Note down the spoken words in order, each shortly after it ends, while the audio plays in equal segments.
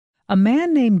A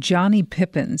man named Johnny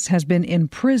Pippins has been in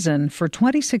prison for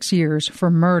 26 years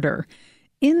for murder.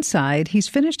 Inside, he's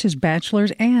finished his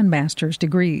bachelor's and master's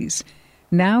degrees.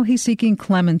 Now he's seeking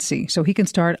clemency so he can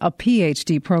start a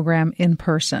Ph.D. program in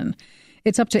person.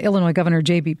 It's up to Illinois Governor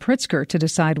J.B. Pritzker to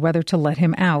decide whether to let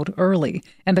him out early,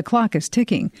 and the clock is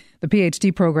ticking. The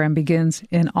Ph.D. program begins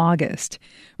in August.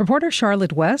 Reporter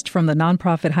Charlotte West from the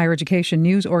nonprofit higher education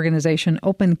news organization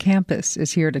Open Campus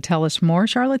is here to tell us more.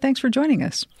 Charlotte, thanks for joining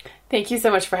us. Thank you so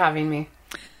much for having me.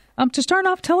 To start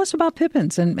off, tell us about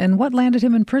Pippins and what landed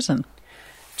him in prison.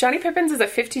 Johnny Pippins is a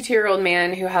 52-year-old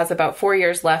man who has about 4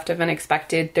 years left of an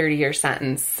expected 30-year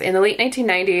sentence. In the late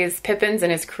 1990s, Pippins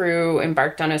and his crew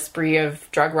embarked on a spree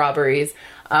of drug robberies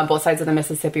on both sides of the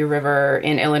Mississippi River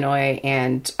in Illinois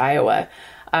and Iowa.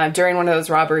 During one of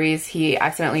those robberies, he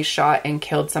accidentally shot and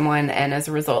killed someone and as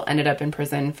a result ended up in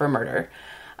prison for murder.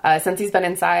 Since he's been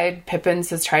inside, Pippins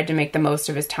has tried to make the most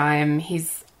of his time.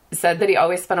 He's said that he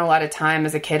always spent a lot of time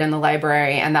as a kid in the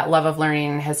library, and that love of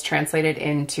learning has translated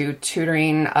into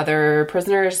tutoring other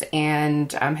prisoners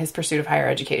and his pursuit of higher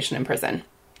education in prison.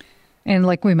 And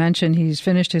like we mentioned, he's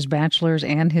finished his bachelor's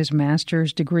and his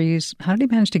master's degrees. How did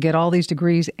he manage to get all these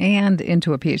degrees and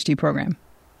into a PhD program?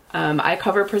 I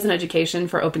cover prison education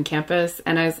for Open Campus,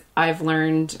 and as I've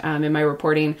learned in my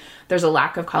reporting, there's a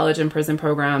lack of college and prison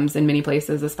programs in many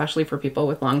places, especially for people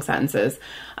with long sentences.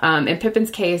 In Pippin's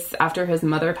case, after his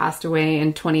mother passed away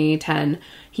in 2010,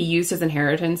 he used his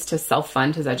inheritance to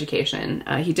self-fund his education.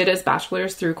 He did his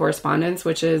bachelor's through correspondence,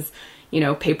 which is,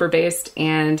 paper-based,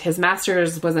 and his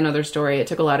master's was another story. It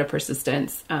took a lot of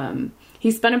persistence. He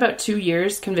spent about 2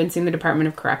 years convincing the Department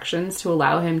of Corrections to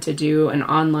allow him to do an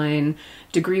online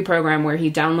degree program where he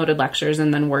downloaded lectures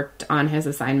and then worked on his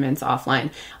assignments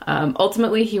offline.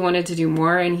 Ultimately, he wanted to do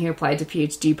more and he applied to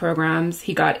PhD programs.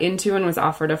 He got into and was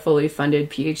offered a fully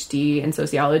funded PhD in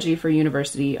sociology for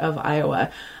University of Iowa,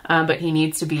 but he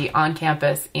needs to be on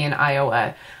campus in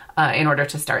Iowa in order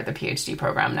to start the PhD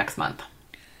program next month.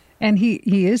 And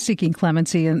he is seeking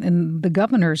clemency, and the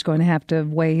governor is going to have to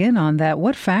weigh in on that.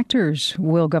 What factors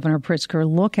will Governor Pritzker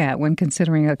look at when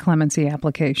considering a clemency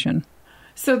application?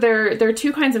 So there are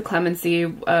two kinds of clemency,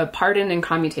 pardon and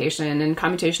commutation. And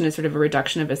commutation is sort of a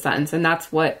reduction of his sentence, and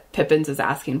that's what Pippins is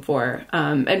asking for.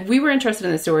 And we were interested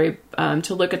in the story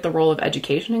to look at the role of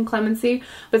education in clemency,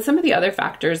 but some of the other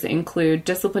factors include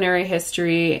disciplinary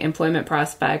history, employment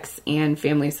prospects, and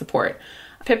family support.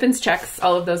 Pippins checks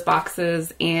all of those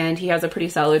boxes, and he has a pretty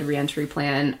solid reentry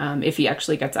plan if he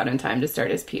actually gets out in time to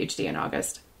start his PhD in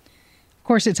August. Of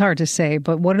course, it's hard to say,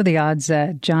 but what are the odds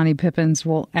that Johnny Pippins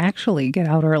will actually get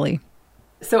out early?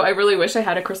 So I really wish I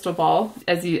had a crystal ball.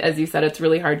 As you said, it's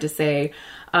really hard to say.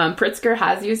 Pritzker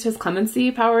has used his clemency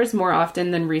powers more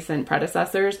often than recent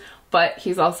predecessors, but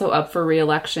he's also up for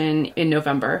re-election in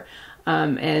November.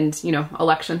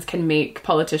 Elections can make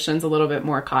politicians a little bit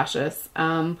more cautious.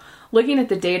 Looking at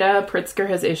the data, Pritzker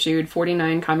has issued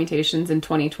 49 commutations in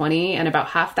 2020 and about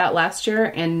half that last year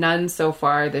and none so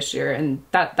far this year. And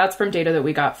that's from data that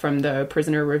we got from the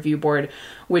Prisoner Review Board,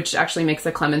 which actually makes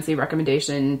a clemency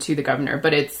recommendation to the governor,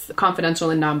 but it's confidential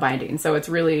and non-binding. So it's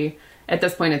really, at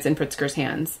this point, it's in Pritzker's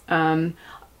hands.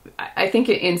 I think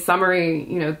in summary,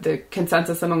 the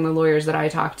consensus among the lawyers that I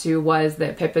talked to was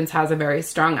that Pippins has a very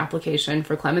strong application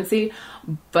for clemency,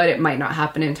 but it might not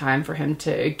happen in time for him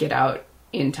to get out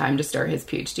in time to start his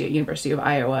PhD at University of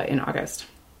Iowa in August.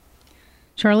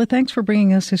 Charlotte, thanks for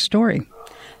bringing us his story.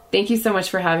 Thank you so much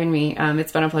for having me.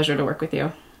 It's been a pleasure to work with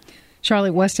you.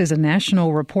 Charlotte West is a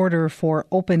national reporter for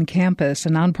Open Campus, a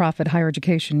nonprofit higher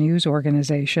education news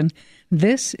organization.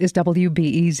 This is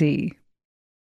WBEZ.